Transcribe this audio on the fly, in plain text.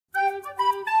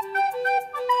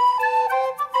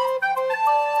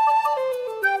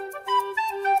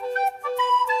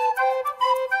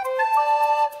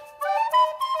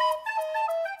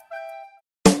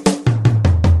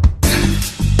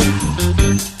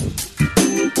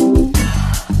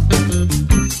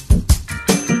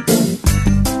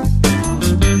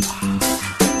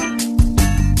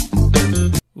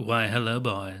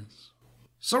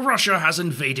So Russia has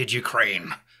invaded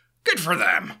Ukraine. Good for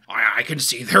them. I can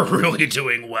see they're really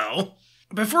doing well.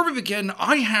 Before we begin,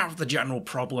 I have the general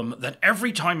problem that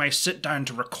every time I sit down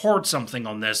to record something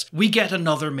on this, we get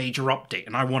another major update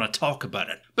and I want to talk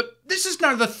about it. But this is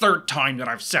now the third time that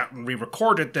I've sat and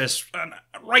re-recorded this, and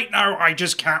right now I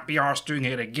just can't be arsed doing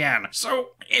it again.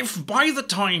 So if by the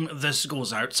time this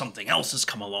goes out something else has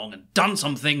come along and done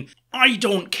something, I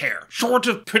don't care. Short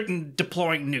of Putin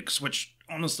deploying nukes, which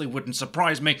honestly wouldn't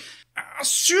surprise me.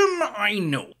 Assume I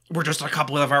know. We're just a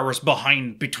couple of hours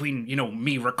behind between,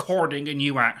 me recording and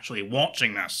you actually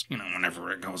watching this,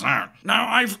 whenever it goes out. Now,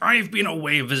 I've been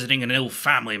away visiting an ill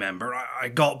family member. I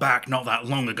got back not that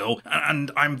long ago,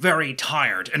 and I'm very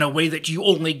tired in a way that you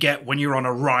only get when you're on a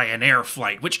Ryanair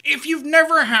flight, which, if you've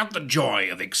never had the joy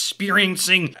of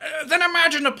experiencing, then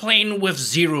imagine a plane with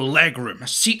zero legroom,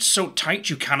 seats so tight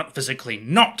you cannot physically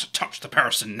not touch the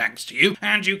person next to you,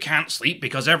 and you can't sleep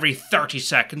because every 30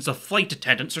 seconds the flight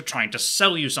attendants are trying to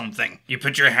sell you something. You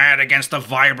put your head against the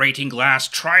vibrating glass,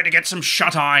 try to get some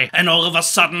shut-eye, and all of a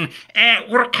sudden,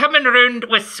 we're coming round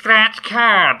with scratch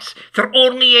cards. They're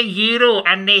only €1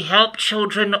 and they help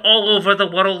children all over the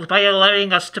world by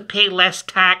allowing us to pay less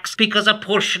tax because a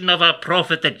portion of a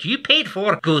profit that you paid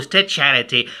for goes to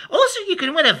charity. Also, you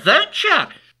can win a voucher.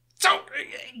 So,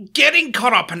 getting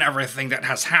caught up in everything that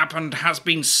has happened has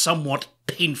been somewhat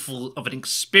painful of an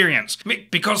experience,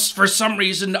 because for some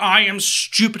reason I am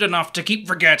stupid enough to keep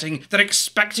forgetting that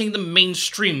expecting the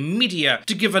mainstream media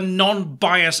to give a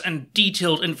non-biased and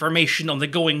detailed information on the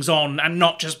goings-on and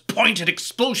not just point at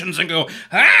explosions and go,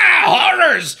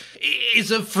 horrors,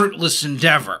 is a fruitless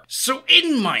endeavour. So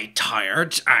in my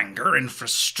tired anger and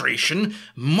frustration,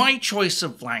 my choice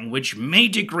of language may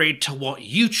degrade to what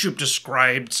YouTube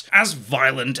describes as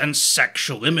violent and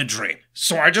sexual imagery.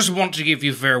 So I just want to give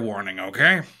you fair warning,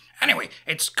 okay? Anyway,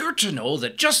 it's good to know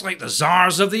that just like the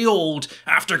czars of the old,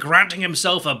 after granting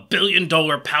himself a $1 billion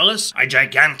palace, a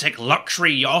gigantic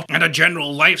luxury yacht, and a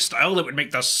general lifestyle that would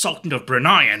make the Sultan of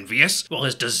Brunei envious, while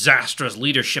his disastrous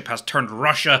leadership has turned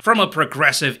Russia from a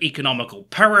progressive economical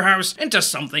powerhouse into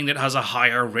something that has a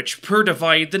higher rich-poor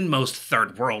divide than most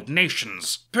third-world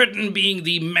nations. Putin, being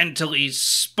the mentally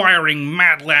aspiring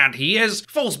mad lad he is,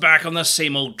 falls back on the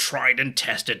same old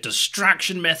tried-and-tested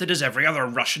distraction method as every other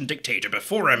Russian dictator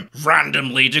before him.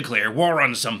 Randomly declare war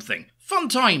on something. Fun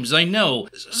times, I know.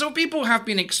 So people have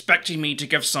been expecting me to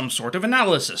give some sort of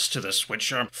analysis to this,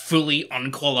 which I'm fully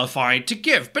unqualified to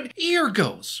give, but here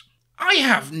goes. I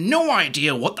have no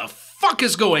idea what the fuck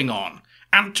is going on,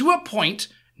 and to a point,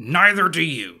 neither do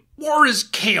you. War is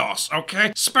chaos,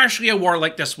 okay? Especially a war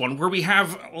like this one, where we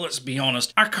have, let's be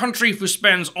honest, a country who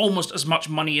spends almost as much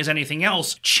money as anything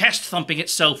else, chest-thumping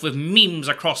itself with memes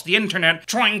across the internet,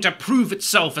 trying to prove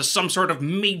itself as some sort of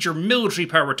major military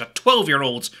power to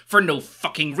 12-year-olds for no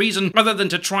fucking reason, other than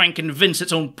to try and convince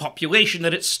its own population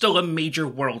that it's still a major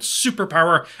world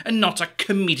superpower and not a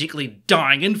comedically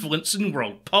dying influence in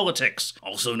world politics,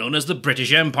 also known as the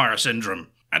British Empire Syndrome.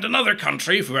 And another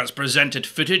country who has presented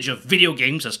footage of video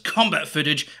games as combat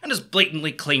footage and has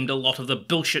blatantly claimed a lot of the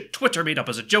bullshit Twitter made up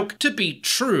as a joke to be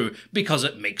true because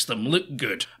it makes them look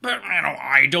good. But,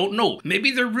 I don't know.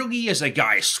 Maybe there really is a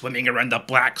guy swimming around the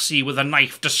Black Sea with a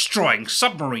knife destroying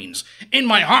submarines. In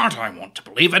my heart, I want to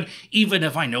believe it, even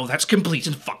if I know that's complete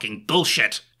and fucking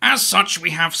bullshit. As such,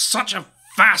 we have such a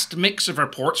vast mix of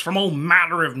reports from all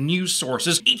manner of news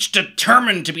sources, each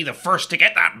determined to be the first to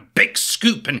get that big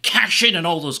scoop and cash in on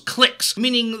all those clicks,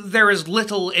 meaning there is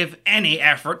little, if any,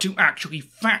 effort to actually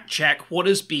fact-check what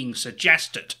is being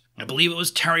suggested. I believe it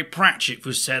was Terry Pratchett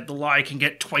who said the lie can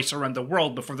get twice around the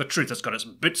world before the truth has got its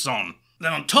boots on.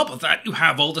 Then on top of that, you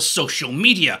have all the social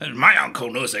media. And my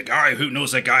uncle knows a guy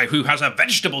who has a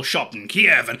vegetable shop in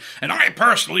Kiev, and I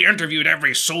personally interviewed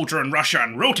every soldier in Russia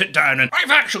and wrote it down, and I've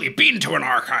actually been to an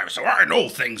archive, so I know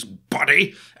things,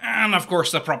 buddy. And of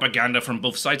course the propaganda from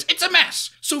both sides. It's a mess.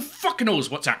 So fuck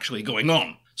knows what's actually going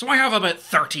on. So I have about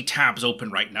 30 tabs open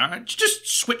right now, just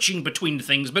switching between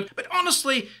things, but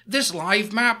honestly, this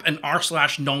live map and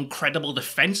r/non-credible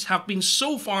defense have been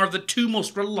so far the two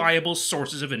most reliable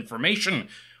sources of information,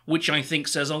 which I think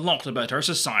says a lot about our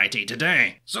society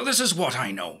today. So this is what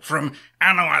I know, from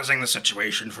analysing the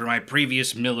situation from my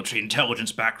previous military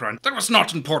intelligence background that was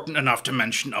not important enough to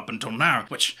mention up until now,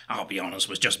 which, I'll be honest,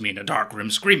 was just me in a dark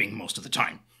room screaming most of the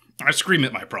time. I scream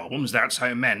at my problems, that's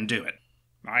how men do it.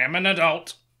 I am an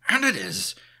adult. And it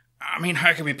is.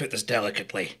 How can we put this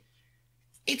delicately?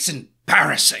 It's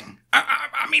embarrassing.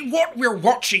 What we're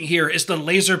watching here is the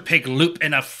laser pig loop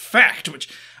in effect, which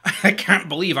I can't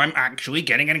believe I'm actually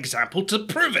getting an example to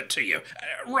prove it to you.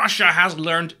 Russia has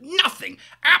learned nothing,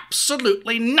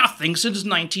 absolutely nothing since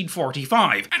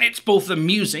 1945, and it's both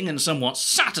amusing and somewhat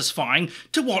satisfying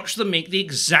to watch them make the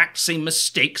exact same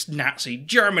mistakes Nazi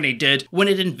Germany did when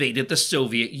it invaded the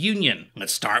Soviet Union.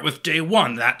 Let's start with day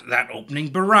one, that opening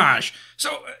barrage.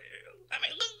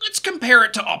 Let's compare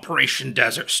it to Operation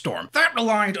Desert Storm. That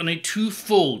relied on a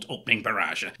twofold opening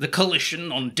barrage. The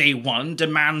coalition on day one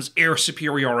demands air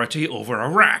superiority over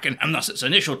Iraq, and thus its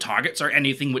initial targets are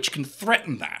anything which can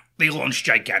threaten that. They launch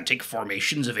gigantic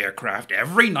formations of aircraft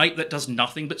every night that does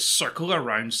nothing but circle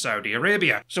around Saudi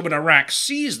Arabia. So when Iraq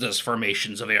sees those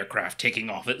formations of aircraft taking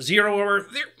off at zero hour,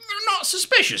 they're not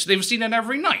suspicious. They've seen it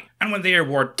every night. And when the air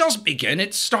war does begin,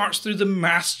 it starts through the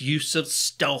mass use of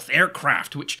stealth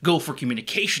aircraft, which go for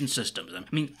communication systems. I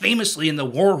mean, famously in the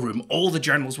war room, all the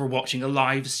generals were watching a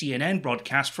live CNN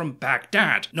broadcast from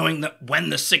Baghdad, knowing that when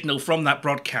the signal from that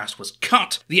broadcast was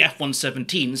cut, the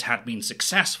F-117s had been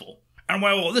successful. And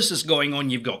while all this is going on,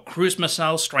 you've got cruise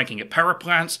missiles striking at power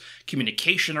plants,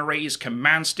 communication arrays,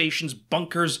 command stations,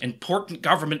 bunkers, important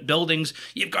government buildings.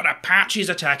 You've got Apaches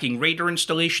attacking radar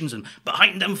installations, and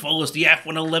behind them follows the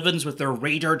F-111s with their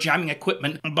radar jamming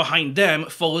equipment, and behind them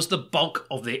follows the bulk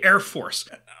of the Air Force.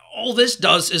 All this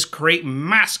does is create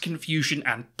mass confusion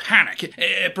and panic.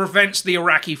 It prevents the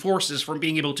Iraqi forces from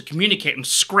being able to communicate and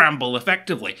scramble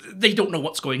effectively. They don't know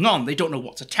what's going on, they don't know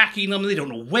what's attacking them, they don't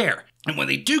know where. And when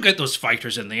they do get those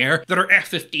fighters in the air, there are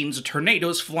F-15s and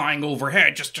Tornadoes flying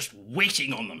overhead, just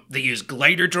waiting on them. They use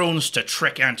glider drones to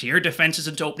trick anti-air defenses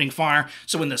into opening fire,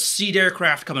 so when the seed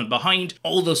aircraft come in behind,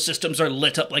 all those systems are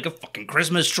lit up like a fucking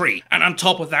Christmas tree. And on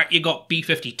top of that, you got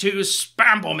B-52s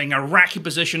spam-bombing Iraqi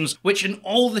positions, which in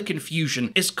all the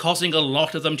confusion is causing a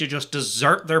lot of them to just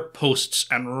desert their posts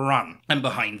and run. And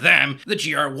behind them, the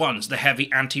GR-1s, the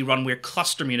heavy anti-runway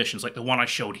cluster munitions like the one I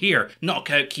showed here,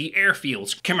 knock out key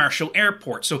airfields, commercial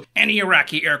airports, so any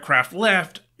Iraqi aircraft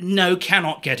left now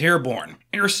cannot get airborne.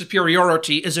 Air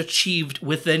superiority is achieved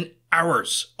within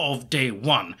hours of day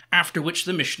one, after which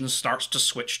the mission starts to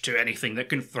switch to anything that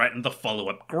can threaten the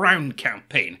follow-up ground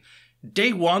campaign.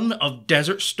 Day one of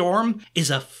Desert Storm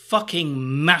is a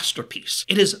fucking masterpiece.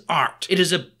 It is art. It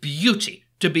is a beauty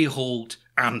to behold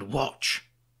and watch.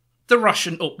 The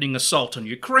Russian opening assault on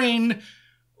Ukraine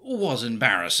was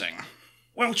embarrassing.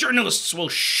 While journalists will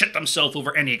shit themselves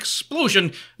over any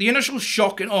explosion, the initial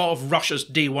shock and awe of Russia's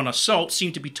day one assault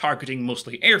seemed to be targeting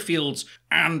mostly airfields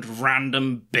and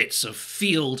random bits of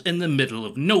field in the middle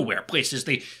of nowhere, places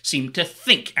they seem to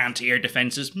think anti-air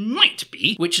defences might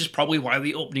be, which is probably why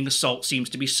the opening assault seems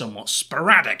to be somewhat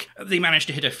sporadic. They managed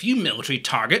to hit a few military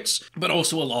targets, but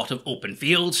also a lot of open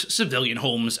fields, civilian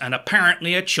homes, and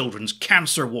apparently a children's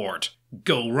cancer ward.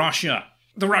 Go Russia!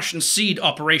 The Russian seed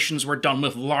operations were done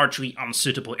with largely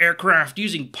unsuitable aircraft,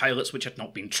 using pilots which had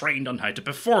not been trained on how to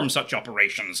perform such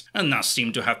operations, and thus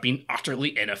seem to have been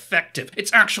utterly ineffective.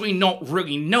 It's actually not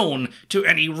really known to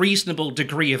any reasonable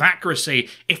degree of accuracy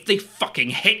if they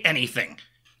fucking hit anything.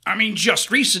 I mean, just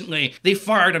recently, they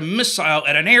fired a missile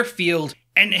at an airfield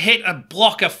and hit a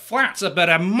block of flats about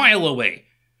a mile away.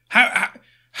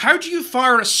 How do you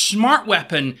fire a smart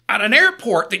weapon at an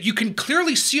airport that you can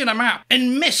clearly see on a map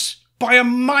and miss by a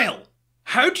mile?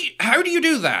 How do you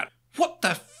do that? What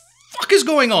the fuck is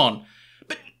going on?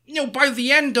 But, by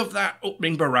the end of that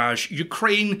opening barrage,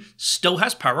 Ukraine still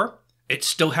has power, it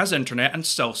still has internet and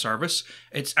cell service,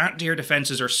 its anti-air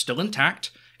defences are still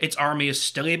intact, its army is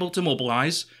still able to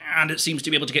mobilise, and it seems to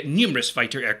be able to get numerous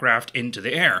fighter aircraft into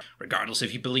the air, regardless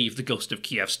if you believe the Ghost of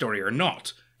Kiev story or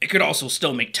not. It could also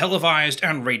still make televised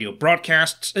and radio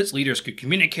broadcasts, its leaders could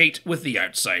communicate with the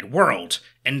outside world.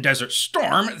 In Desert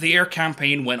Storm, the air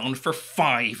campaign went on for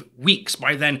 5 weeks.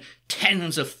 By then,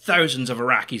 tens of thousands of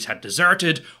Iraqis had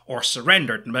deserted or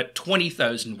surrendered, and about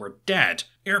 20,000 were dead.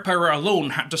 Air power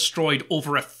alone had destroyed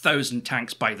over 1,000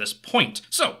 tanks by this point.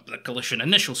 So, the coalition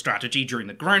initial strategy during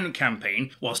the ground campaign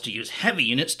was to use heavy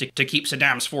units to keep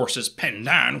Saddam's forces pinned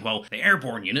down, while the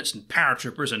airborne units and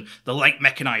paratroopers and the light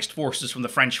mechanized forces from the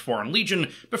French Foreign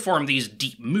Legion performed these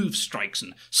deep move strikes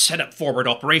and set up forward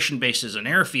operation bases and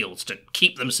airfields to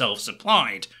keep themselves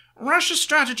supplied. Russia's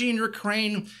strategy in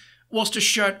Ukraine was to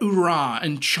shout "Hurrah"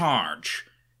 and charge,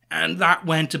 and that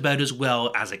went about as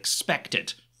well as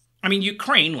expected. I mean,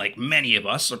 Ukraine, like many of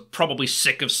us, are probably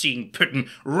sick of seeing Putin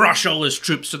rush all his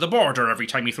troops to the border every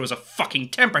time he throws a fucking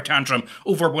temper tantrum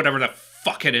over whatever the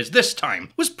fuck it is this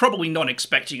time. Was probably not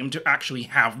expecting him to actually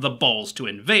have the balls to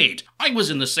invade. I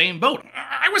was in the same boat.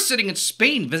 I was sitting in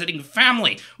Spain visiting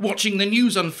family, watching the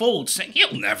news unfold, saying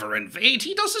he'll never invade,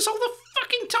 he does this all the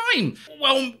fucking time.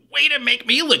 Well, way to make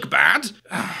me look bad.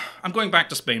 I'm going back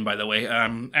to Spain, by the way.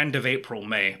 End of April,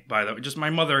 May, by the way. Just my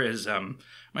mother's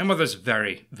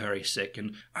very, very sick,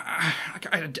 and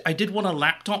I did want a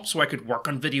laptop so I could work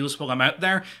on videos while I'm out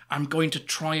there. I'm going to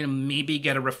try and maybe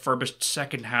get a refurbished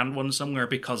second-hand one somewhere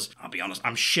because, I'll be honest,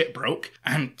 I'm shit broke,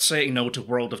 and saying no to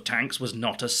World of Tanks was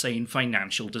not a sane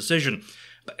financial decision.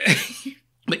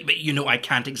 But you know, I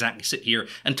can't exactly sit here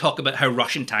and talk about how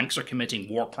Russian tanks are committing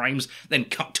war crimes, then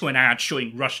cut to an ad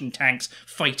showing Russian tanks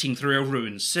fighting through a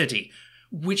ruined city.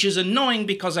 Which is annoying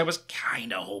because I was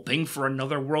kinda hoping for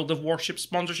another World of Warship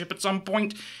sponsorship at some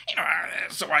point, you know,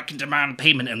 so I can demand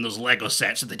payment in those Lego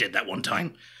sets that they did that one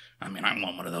time. I mean, I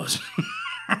want one of those.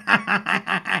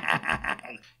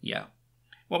 Yeah.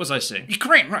 What was I saying?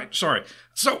 Ukraine, right, sorry.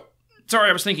 Sorry,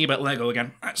 I was thinking about Lego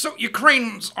again. So,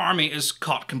 Ukraine's army is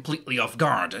caught completely off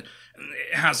guard. It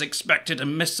has expected a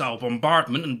missile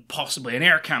bombardment and possibly an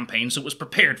air campaign, so it was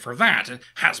prepared for that. It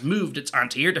has moved its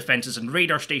anti-air defences and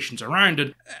radar stations around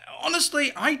it.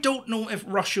 Honestly, I don't know if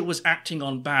Russia was acting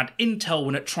on bad intel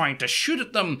when it tried to shoot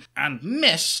at them and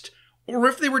missed, or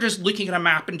if they were just looking at a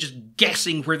map and just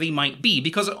guessing where they might be,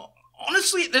 because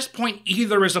honestly, at this point,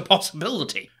 either is a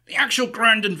possibility. The actual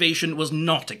ground invasion was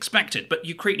not expected, but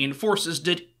Ukrainian forces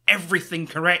did everything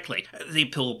correctly. They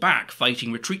pulled back,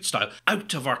 fighting retreat style,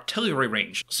 out of artillery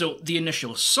range. So the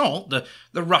initial assault,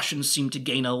 the Russians seemed to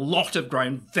gain a lot of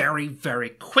ground very, very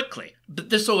quickly. But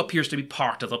this all appears to be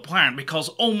part of the plan, because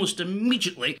almost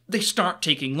immediately they start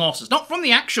taking losses. Not from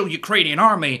the actual Ukrainian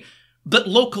army, but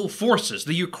local forces,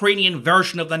 the Ukrainian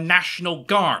version of the National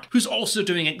Guard, who's also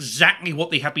doing exactly what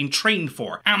they have been trained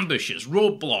for. Ambushes,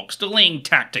 roadblocks, delaying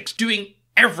tactics, doing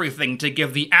everything to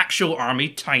give the actual army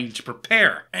time to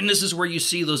prepare. And this is where you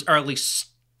see those early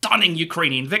stunning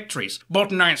Ukrainian victories.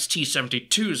 Modernized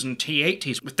T-72s and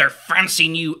T-80s with their fancy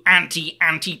new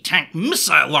anti-tank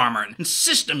missile armor and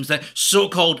systems that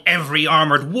so-called every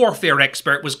armored warfare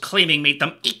expert was claiming made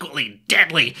them equally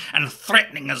deadly and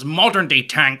threatening as modern-day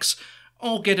tanks,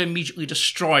 all get immediately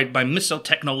destroyed by missile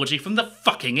technology from the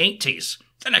fucking 80s.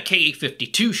 Then a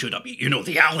Ka-52 showed up, you know,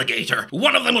 the Alligator,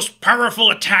 one of the most powerful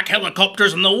attack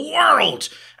helicopters in the world,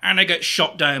 and it got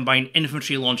shot down by an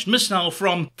infantry-launched missile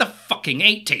from the fucking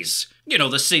 80s. You know,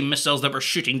 the same missiles that were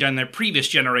shooting down their previous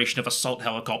generation of assault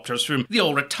helicopters from they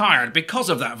all retired because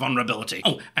of that vulnerability.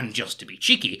 Oh, and just to be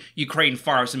cheeky, Ukraine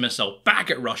fires a missile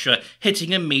back at Russia,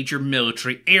 hitting a major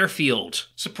military airfield.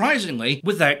 Surprisingly,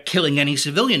 without killing any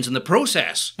civilians in the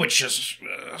process, which is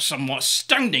somewhat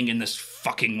astounding in this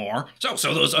fucking war. So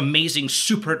those amazing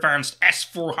super advanced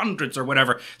S-400s or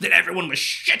whatever that everyone was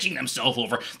shitting themselves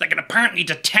over that can apparently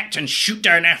detect and shoot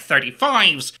down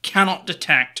F-35s cannot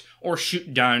detect or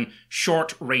shoot down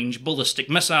short-range ballistic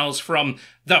missiles from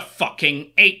the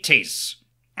fucking 80s.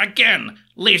 Again,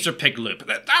 laser pig loop.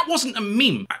 That wasn't a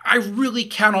meme. I really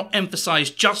cannot emphasize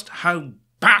just how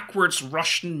backwards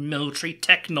Russian military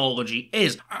technology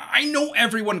is. I know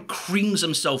everyone creams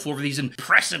himself over these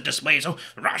impressive displays. Oh,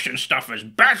 Russian stuff is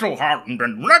battle-hardened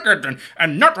and rugged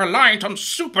and not reliant on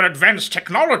super advanced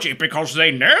technology because they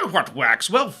know what works.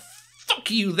 Well, fuck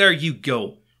you, there you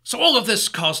go. So all of this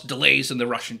caused delays in the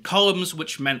Russian columns,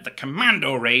 which meant the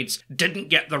commando raids didn't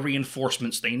get the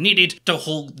reinforcements they needed to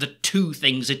hold the two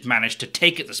things it managed to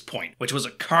take at this point, which was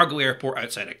a cargo airport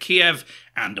outside of Kiev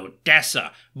and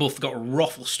Odessa. Both got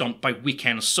ruffle-stomped by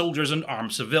weekend soldiers and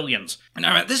armed civilians.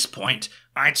 Now at this point,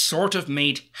 I'd sort of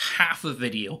made half a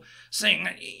video saying,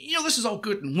 you know, this is all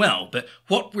good and well, but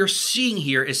what we're seeing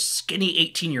here is skinny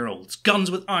 18-year-olds, guns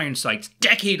with iron sights,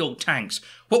 decade-old tanks.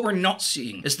 What we're not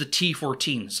seeing is the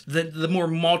T-14s, the more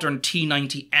modern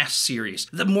T-90S series,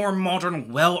 the more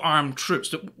modern, well-armed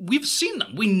troops. We've seen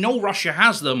them. We know Russia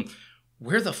has them.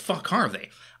 Where the fuck are they?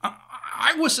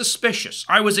 I was suspicious.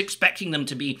 I was expecting them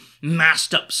to be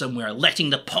massed up somewhere, letting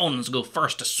the pawns go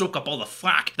first to soak up all the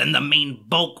flak, then the main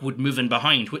bulk would move in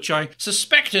behind, which I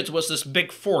suspected was this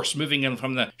big force moving in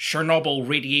from the Chernobyl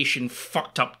radiation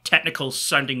fucked up technical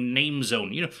sounding name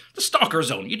zone. You know, the Stalker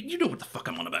zone. You know what the fuck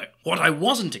I'm on about. What I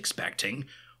wasn't expecting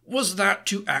was that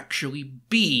to actually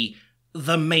be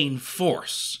the main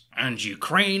force, and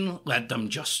Ukraine led them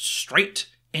just straight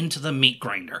into the meat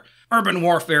grinder. Urban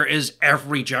warfare is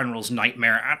every general's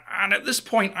nightmare, and at this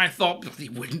point I thought they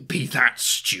wouldn't be that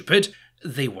stupid.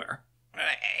 They were.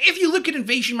 If you look at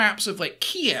invasion maps of, like,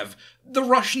 Kiev, the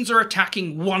Russians are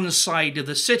attacking one side of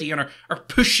the city and are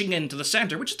pushing into the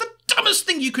centre, which is the dumbest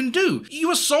thing you can do.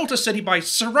 You assault a city by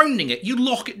surrounding it, you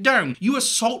lock it down, you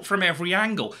assault from every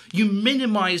angle, you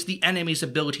minimise the enemy's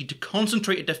ability to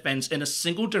concentrate a defence in a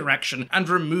single direction and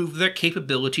remove their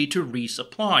capability to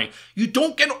resupply. You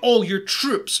don't get all your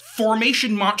troops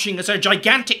formation marching as a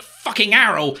gigantic fucking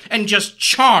arrow and just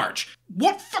charge.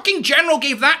 What fucking general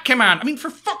gave that command? I mean, for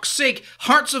fuck's sake,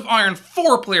 Hearts of Iron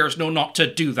 4 players know not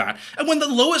to do that. And when the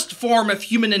lowest form of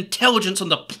human intelligence on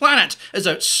the planet is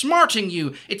outsmarting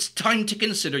you, it's time to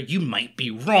consider you might be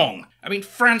wrong. I mean,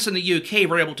 France and the UK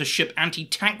were able to ship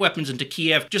anti-tank weapons into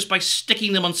Kiev just by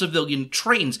sticking them on civilian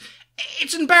trains.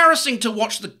 It's embarrassing to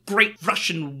watch the great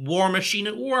Russian war machine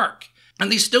at work.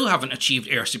 And they still haven't achieved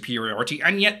air superiority,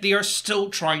 and yet they are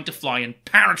still trying to fly in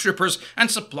paratroopers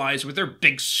and supplies with their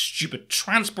big stupid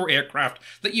transport aircraft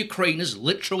that Ukraine is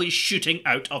literally shooting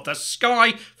out of the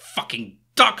sky, fucking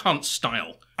duck hunt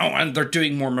style. Oh, and they're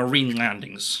doing more marine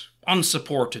landings.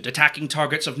 Unsupported, attacking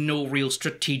targets of no real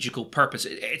strategical purpose.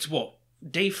 It's what,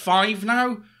 day 5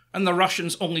 now? And the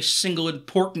Russians' only single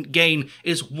important gain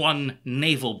is one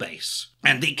naval base.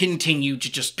 And they continue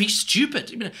to just be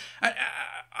stupid.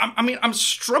 I mean, I'm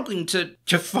struggling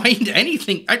to find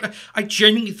anything. I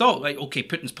genuinely thought, like, okay,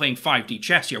 Putin's playing 5D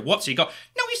chess here. What's he got?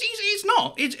 No, he's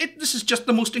not. This is just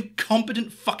the most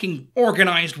incompetent fucking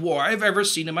organised war I've ever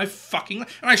seen in my fucking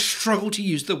life. And I struggle to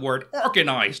use the word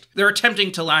organised. They're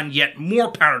attempting to land yet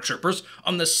more paratroopers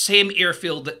on the same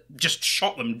airfield that just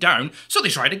shot them down, so they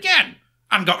tried again.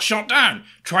 And got shot down.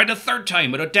 Tried a third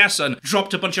time at Odessa and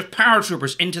dropped a bunch of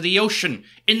paratroopers into the ocean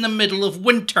in the middle of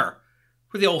winter,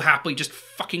 where they all happily just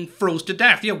fucking froze to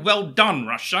death. Yeah, well done,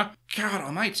 Russia. God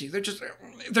almighty,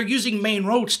 they're using main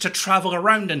roads to travel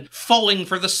around and falling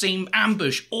for the same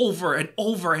ambush over and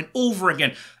over and over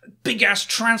again. Big-ass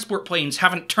transport planes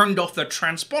haven't turned off their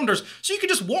transponders, so you can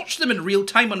just watch them in real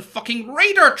time on fucking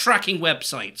radar tracking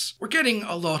websites. We're getting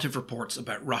a lot of reports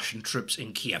about Russian troops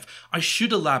in Kiev. I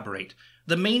should elaborate.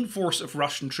 The main force of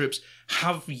Russian troops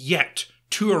have yet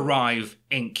to arrive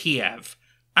in Kiev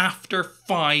after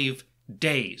 5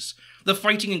 days. The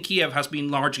fighting in Kiev has been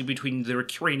largely between the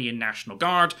Ukrainian National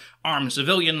Guard, armed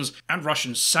civilians, and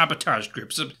Russian sabotage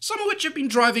groups, some of which have been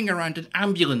driving around in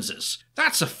ambulances.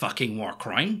 That's a fucking war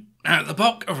crime. The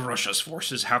bulk of Russia's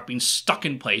forces have been stuck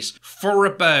in place for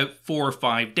about 4 or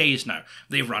 5 days now.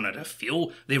 They've run out of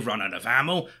fuel, they've run out of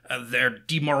ammo, their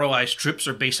demoralized troops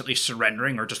are basically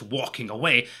surrendering or just walking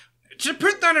away. To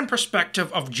put that in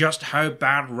perspective of just how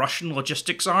bad Russian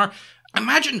logistics are,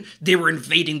 imagine they were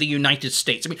invading the United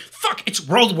States. I mean, fuck, it's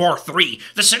World War III.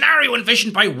 The scenario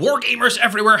envisioned by wargamers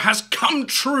everywhere has come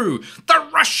true. The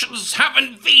Russians have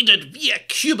invaded via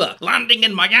Cuba, landing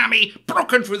in Miami,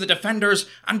 broken through the defenders,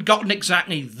 and gotten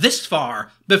exactly this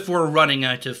far before running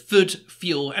out of food,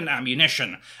 fuel, and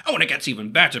ammunition. Oh, and it gets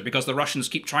even better because the Russians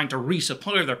keep trying to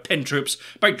resupply their pin troops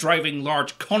by driving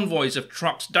large convoys of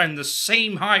trucks down the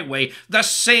same highway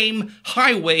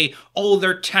all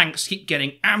their tanks keep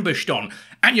getting ambushed on.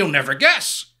 And you'll never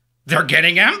guess, they're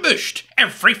getting ambushed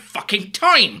every fucking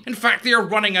time. In fact, they are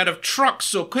running out of trucks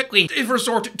so quickly, they've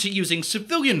resorted to using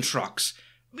civilian trucks.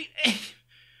 I mean,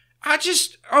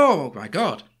 oh my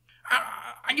god.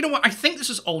 You know what, I think this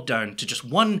is all down to just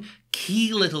one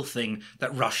key little thing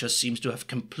that Russia seems to have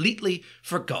completely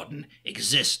forgotten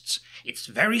exists. It's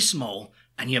very small,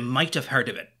 and you might have heard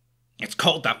of it. It's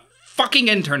called the fucking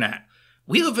internet.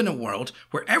 We live in a world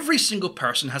where every single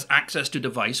person has access to a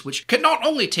device which can not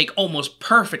only take almost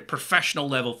perfect professional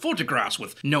level photographs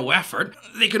with no effort,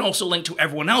 they can also link to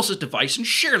everyone else's device and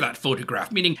share that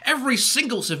photograph, meaning every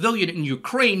single civilian in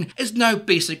Ukraine is now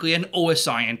basically an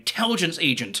OSI intelligence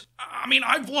agent. I mean,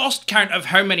 I've lost count of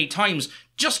how many times,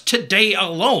 just today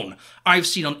alone, I've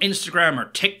seen on Instagram or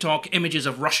TikTok images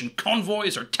of Russian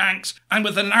convoys or tanks, and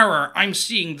within an hour I'm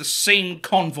seeing the same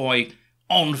convoy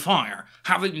on fire,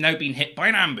 having now been hit by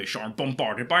an ambush or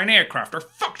bombarded by an aircraft or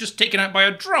just taken out by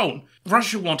a drone.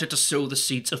 Russia wanted to sow the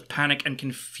seeds of panic and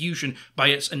confusion by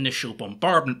its initial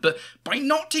bombardment, but by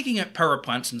not taking out power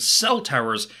plants and cell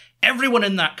towers, everyone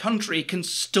in that country can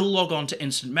still log on to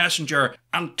Instant Messenger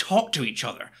and talk to each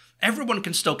other. Everyone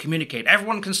can still communicate.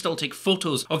 Everyone can still take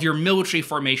photos of your military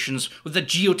formations with a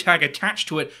geotag attached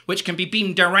to it, which can be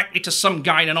beamed directly to some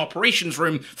guy in an operations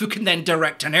room who can then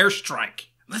direct an airstrike.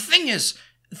 The thing is,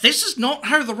 this is not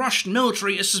how the Russian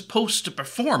military is supposed to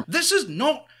perform. This is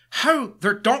not how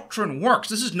their doctrine works.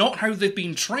 This is not how they've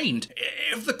been trained.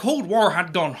 If the Cold War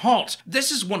had gone hot,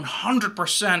 this is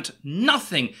 100%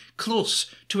 nothing close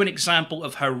to an example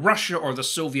of how Russia or the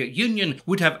Soviet Union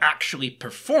would have actually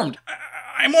performed.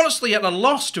 I'm honestly at a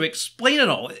loss to explain it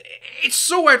all. It's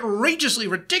so outrageously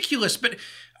ridiculous, but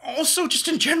also just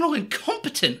in general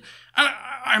incompetent. And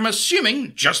I'm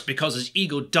assuming, just because his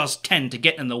ego does tend to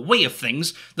get in the way of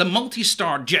things, the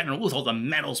multi-star general with all the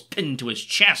medals pinned to his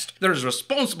chest that is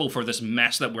responsible for this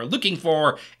mess that we're looking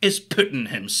for is Putin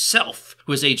himself,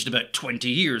 who has aged about 20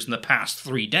 years in the past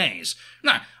 3 days.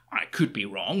 Now, I could be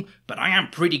wrong, but I am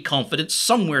pretty confident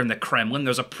somewhere in the Kremlin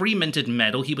there's a pre-minted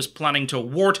medal he was planning to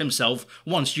award himself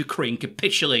once Ukraine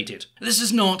capitulated. This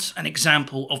is not an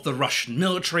example of the Russian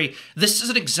military, this is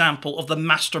an example of the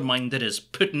mastermind that is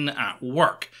Putin at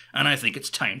work, and I think it's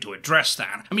time to address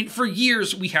that. I mean, for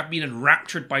years we have been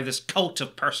enraptured by this cult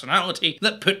of personality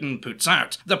that Putin puts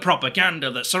out, the propaganda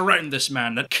that surrounds this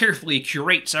man that carefully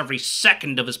curates every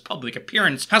second of his public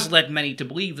appearance has led many to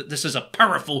believe that this is a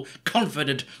powerful,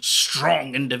 confident,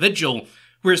 strong individual,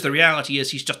 whereas the reality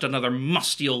is he's just another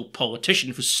musty old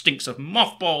politician who stinks of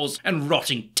mothballs and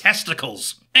rotting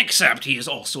testicles. Except he is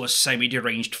also a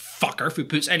semi-deranged fucker who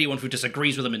puts anyone who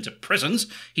disagrees with him into prisons.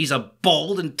 He's a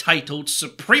bald, entitled,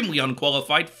 supremely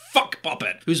unqualified fuck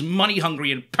puppet whose money-hungry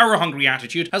and power-hungry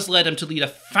attitude has led him to lead a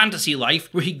fantasy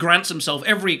life where he grants himself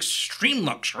every extreme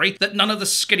luxury that none of the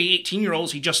skinny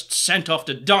 18-year-olds he just sent off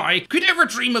to die could ever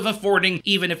dream of affording,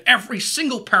 even if every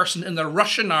single person in the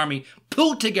Russian army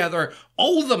pulled together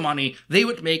all the money they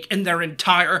would make in their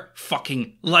entire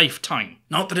fucking lifetime.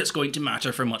 Not that it's going to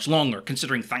matter for much longer,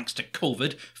 considering thanks to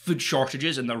COVID, food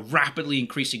shortages and the rapidly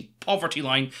increasing poverty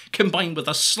line, combined with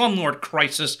a slumlord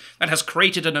crisis that has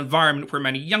created an environment where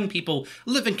many young people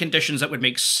live in conditions that would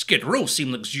make Skid Row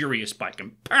seem luxurious by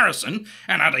comparison,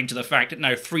 and adding to the fact that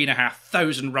now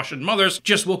 3,500 Russian mothers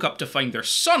just woke up to find their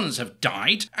sons have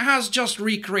died, has just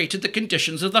recreated the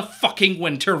conditions of the fucking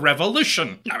Winter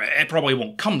Revolution. Now, it probably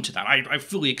won't come to that. I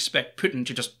fully expect Putin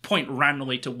to just point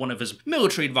randomly to one of his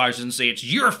military advisors and say it's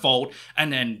your fault,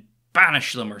 and then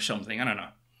banish them or something, I don't know.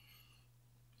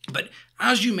 But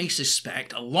as you may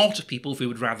suspect, a lot of people who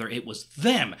would rather it was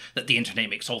them that the internet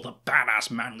makes all the badass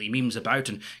manly memes about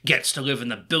and gets to live in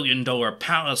the billion-dollar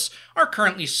palace are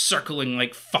currently circling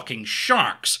like fucking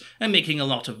sharks and making a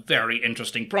lot of very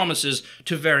interesting promises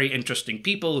to very interesting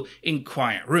people in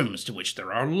quiet rooms, to which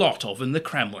there are a lot of in the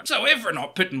Kremlin. So if or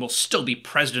not Putin will still be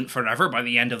president forever by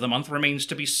the end of the month remains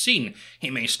to be seen. He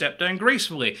may step down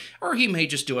gracefully, or he may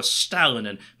just do a Stalin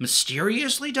and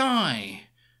mysteriously die.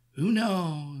 Who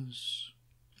knows?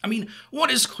 I mean, what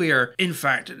is clear, in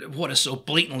fact, what is so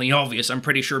blatantly obvious, I'm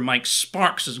pretty sure Mike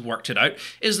Sparks has worked it out,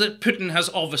 is that Putin has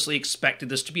obviously expected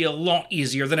this to be a lot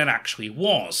easier than it actually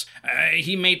was.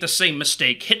 He made the same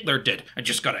mistake Hitler did. I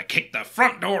just gotta kick the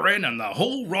front door in and the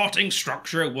whole rotting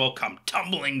structure will come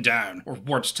tumbling down. Or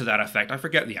words to that effect, I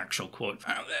forget the actual quote.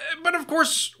 But of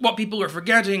course, what people are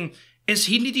forgetting is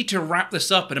he needed to wrap this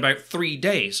up in about 3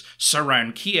 days,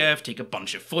 surround Kiev, take a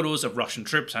bunch of photos of Russian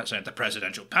troops outside the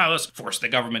presidential palace, force the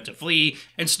government to flee,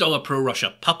 install a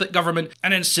pro-Russia puppet government,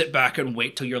 and then sit back and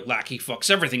wait till your lackey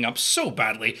fucks everything up so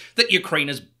badly that Ukraine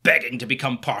is begging to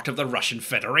become part of the Russian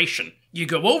Federation. You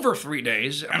go over 3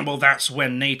 days, and well, that's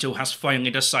when NATO has finally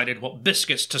decided what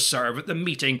biscuits to serve at the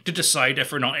meeting to decide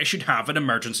if or not it should have an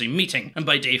emergency meeting. And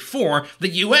by day 4, the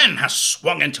UN has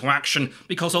swung into action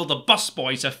because all the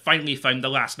busboys have finally found the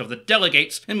last of the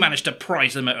delegates and managed to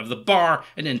prise them out of the bar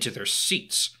and into their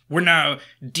seats. We're now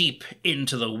deep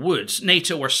into the woods.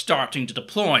 NATO are starting to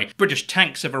deploy. British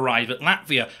tanks have arrived at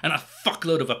Latvia, and a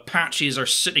fuckload of Apaches are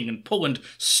sitting in Poland,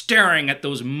 staring at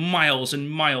those miles and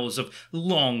miles of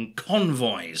long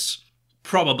convoys.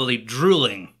 Probably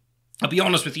drooling. I'll be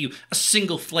honest with you, a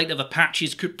single flight of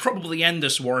Apaches could probably end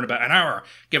this war in about an hour,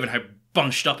 given how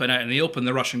bunched up and out in the open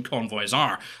the Russian convoys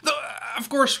are. Though, of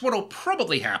course, what'll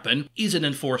probably happen is an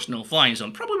enforced no-fly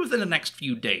zone, probably within the next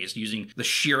few days, using the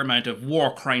sheer amount of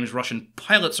war crimes Russian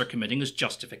pilots are committing as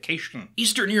justification.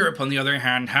 Eastern Europe, on the other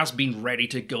hand, has been ready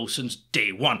to go since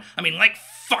day one. I mean, like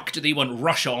fuck do they want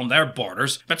Russia on their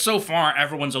borders? But so far,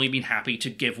 everyone's only been happy to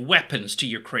give weapons to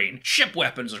Ukraine, ship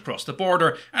weapons across the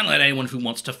border, and let anyone who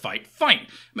wants to fight, fight.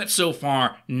 But so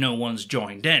far, no one's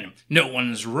joined in. No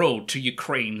one's rowed to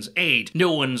Ukraine's aid.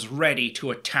 No one's ready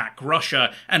to attack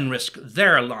Russia and risk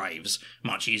their lives.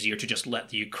 Much easier to just let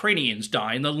the Ukrainians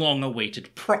die in the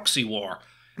long-awaited proxy war.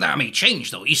 That may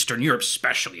change, though. Eastern Europe,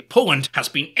 especially Poland, has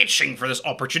been itching for this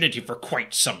opportunity for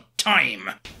quite some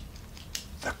time.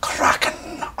 The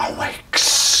Kraken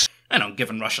awakes. And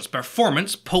given Russia's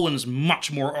performance, Poland's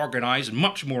much more organised,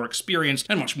 much more experienced,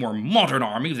 and much more modern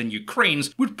army than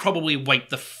Ukraine's would probably wipe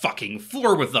the fucking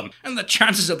floor with them, and the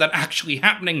chances of that actually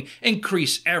happening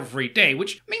increase every day,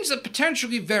 which means that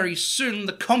potentially very soon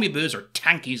the commibus, or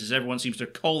tankies as everyone seems to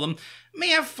call them, may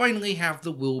have finally have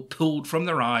the wool pulled from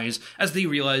their eyes as they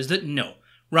realise that no,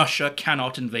 Russia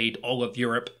cannot invade all of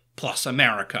Europe, plus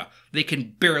America. They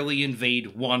can barely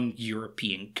invade one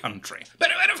European country. But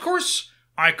of course,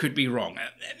 I could be wrong.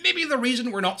 Maybe the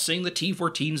reason we're not seeing the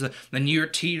T-14s, the newer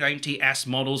T-90S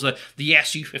models, the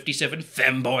Su-57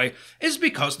 Femboy, is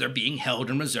because they're being held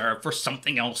in reserve for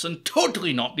something else, and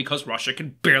totally not because Russia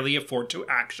can barely afford to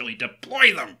actually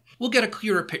deploy them. We'll get a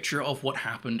clearer picture of what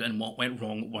happened and what went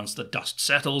wrong once the dust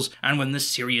settles, and when the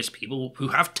serious people who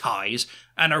have ties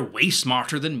and are way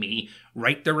smarter than me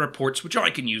write their reports, which I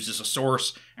can use as a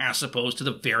source, as opposed to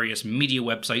the various media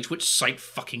websites which cite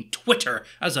fucking Twitter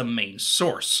as a main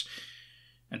source.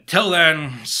 Until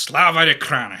then, Slava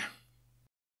Ukraine.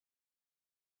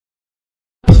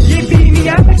 Еби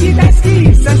меня, поки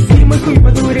достиг, совсем и хуй